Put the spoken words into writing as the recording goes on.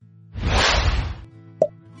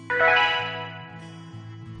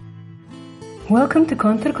Welcome to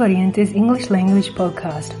Contracorriente's English language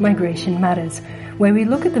podcast, Migration Matters, where we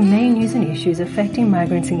look at the main news and issues affecting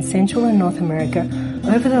migrants in Central and North America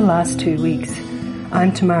over the last 2 weeks.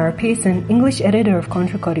 I'm Tamara Pearson, English editor of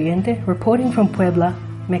Contracorriente, reporting from Puebla,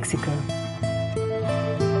 Mexico.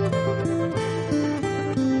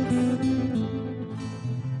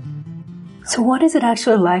 So what is it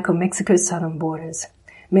actually like on Mexico's southern borders?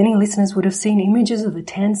 Many listeners would have seen images of the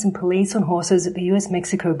tents and police on horses at the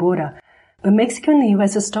US-Mexico border, but Mexico and the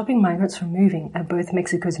US are stopping migrants from moving at both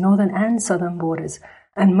Mexico's northern and southern borders,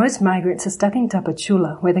 and most migrants are stuck in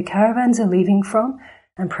Tapachula, where the caravans are leaving from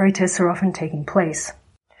and protests are often taking place.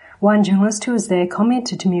 One journalist who was there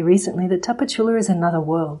commented to me recently that Tapachula is another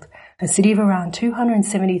world, a city of around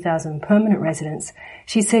 270,000 permanent residents.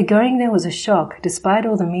 She said going there was a shock, despite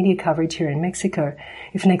all the media coverage here in Mexico,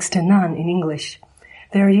 if next to none in English.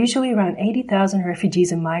 There are usually around 80,000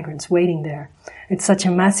 refugees and migrants waiting there. It's such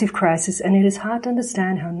a massive crisis and it is hard to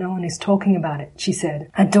understand how no one is talking about it, she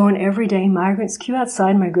said. At dawn every day, migrants queue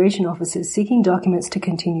outside migration offices seeking documents to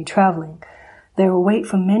continue traveling. They will wait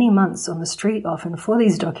for many months on the street often for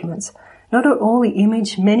these documents. Not at all the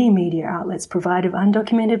image many media outlets provide of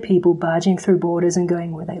undocumented people barging through borders and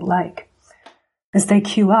going where they like. As they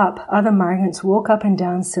queue up, other migrants walk up and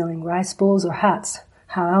down selling rice balls or hats.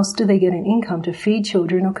 How else do they get an income to feed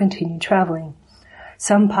children or continue traveling?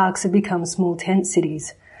 Some parks have become small tent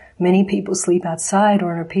cities. Many people sleep outside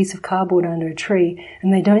or on a piece of cardboard under a tree,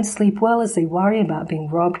 and they don't sleep well as they worry about being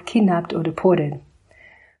robbed, kidnapped, or deported.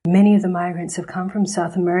 Many of the migrants have come from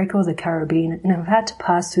South America or the Caribbean and have had to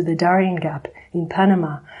pass through the Darien Gap in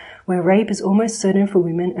Panama, where rape is almost certain for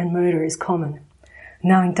women and murder is common.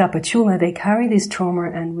 Now in Tapachula, they carry this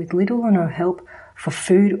trauma and with little or no help for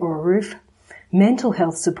food or a roof, mental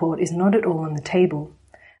health support is not at all on the table.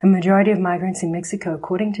 A majority of migrants in Mexico,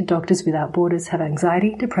 according to Doctors Without Borders, have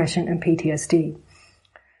anxiety, depression, and PTSD.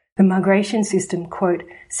 The migration system, quote,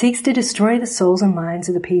 seeks to destroy the souls and minds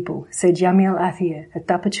of the people, said Yamiel Athier, a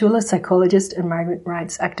Tapachula psychologist and migrant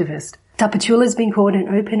rights activist. Tapachula has been called an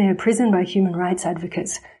open-air prison by human rights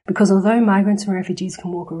advocates because although migrants and refugees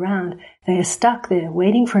can walk around, they are stuck there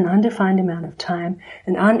waiting for an undefined amount of time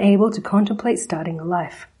and unable to contemplate starting a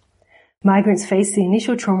life. Migrants face the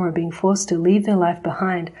initial trauma of being forced to leave their life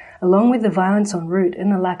behind, along with the violence en route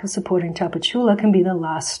and the lack of support in Tapachula can be the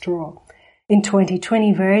last straw. In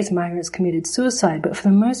 2020, various migrants committed suicide, but for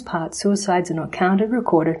the most part, suicides are not counted,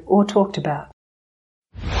 recorded, or talked about.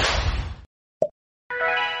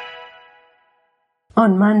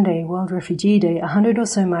 On Monday, World Refugee Day, 100 or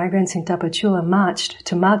so migrants in Tapachula marched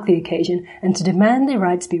to mark the occasion and to demand their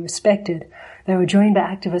rights be respected. They were joined by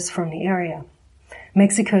activists from the area.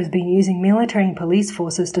 Mexico has been using military and police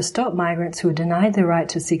forces to stop migrants who are denied the right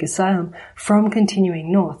to seek asylum from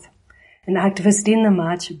continuing north. An activist in the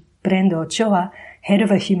march, Brenda Ochoa, head of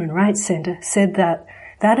a human rights center, said that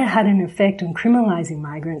had an effect on criminalizing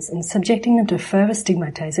migrants and subjecting them to further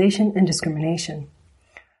stigmatization and discrimination.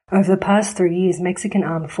 Over the past 3 years, Mexican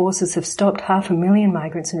armed forces have stopped 500,000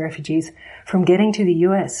 migrants and refugees from getting to the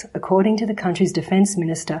US, according to the country's defense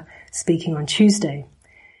minister speaking on Tuesday.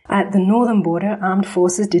 At the northern border, armed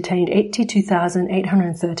forces detained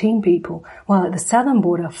 82,813 people, while at the southern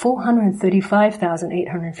border,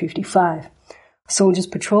 435,855. Soldiers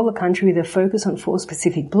patrol the country with a focus on 4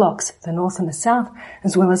 specific blocks, the north and the south,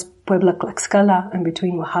 as well as Puebla-Tlaxcala and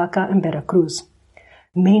between Oaxaca and Veracruz.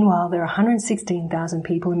 Meanwhile, there are 116,000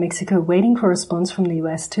 people in Mexico waiting for a response from the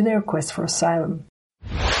US to their request for asylum.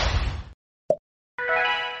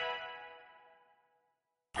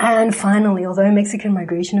 And finally, although Mexican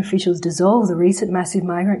migration officials dissolved the recent massive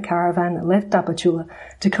migrant caravan that left Tapachula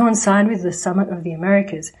to coincide with the Summit of the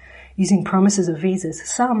Americas, using promises of visas,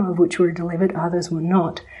 some of which were delivered, others were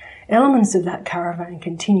not, elements of that caravan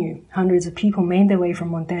continue. Hundreds of people made their way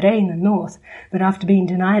from Monterrey in the north, but after being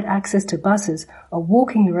denied access to buses, are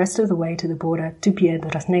walking the rest of the way to the border to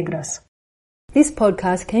Piedras Negras. This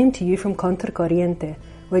podcast came to you from Contracorriente,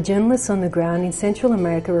 where journalists on the ground in Central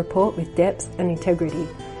America report with depth and integrity.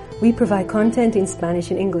 We provide content in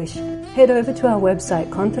Spanish and English. Head over to our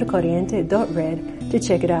website contracorriente.red to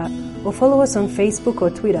check it out, or follow us on Facebook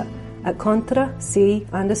or Twitter at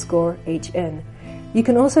 @contra_c_hn. You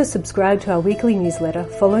can also subscribe to our weekly newsletter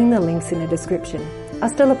following the links in the description.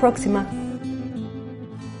 Hasta la próxima!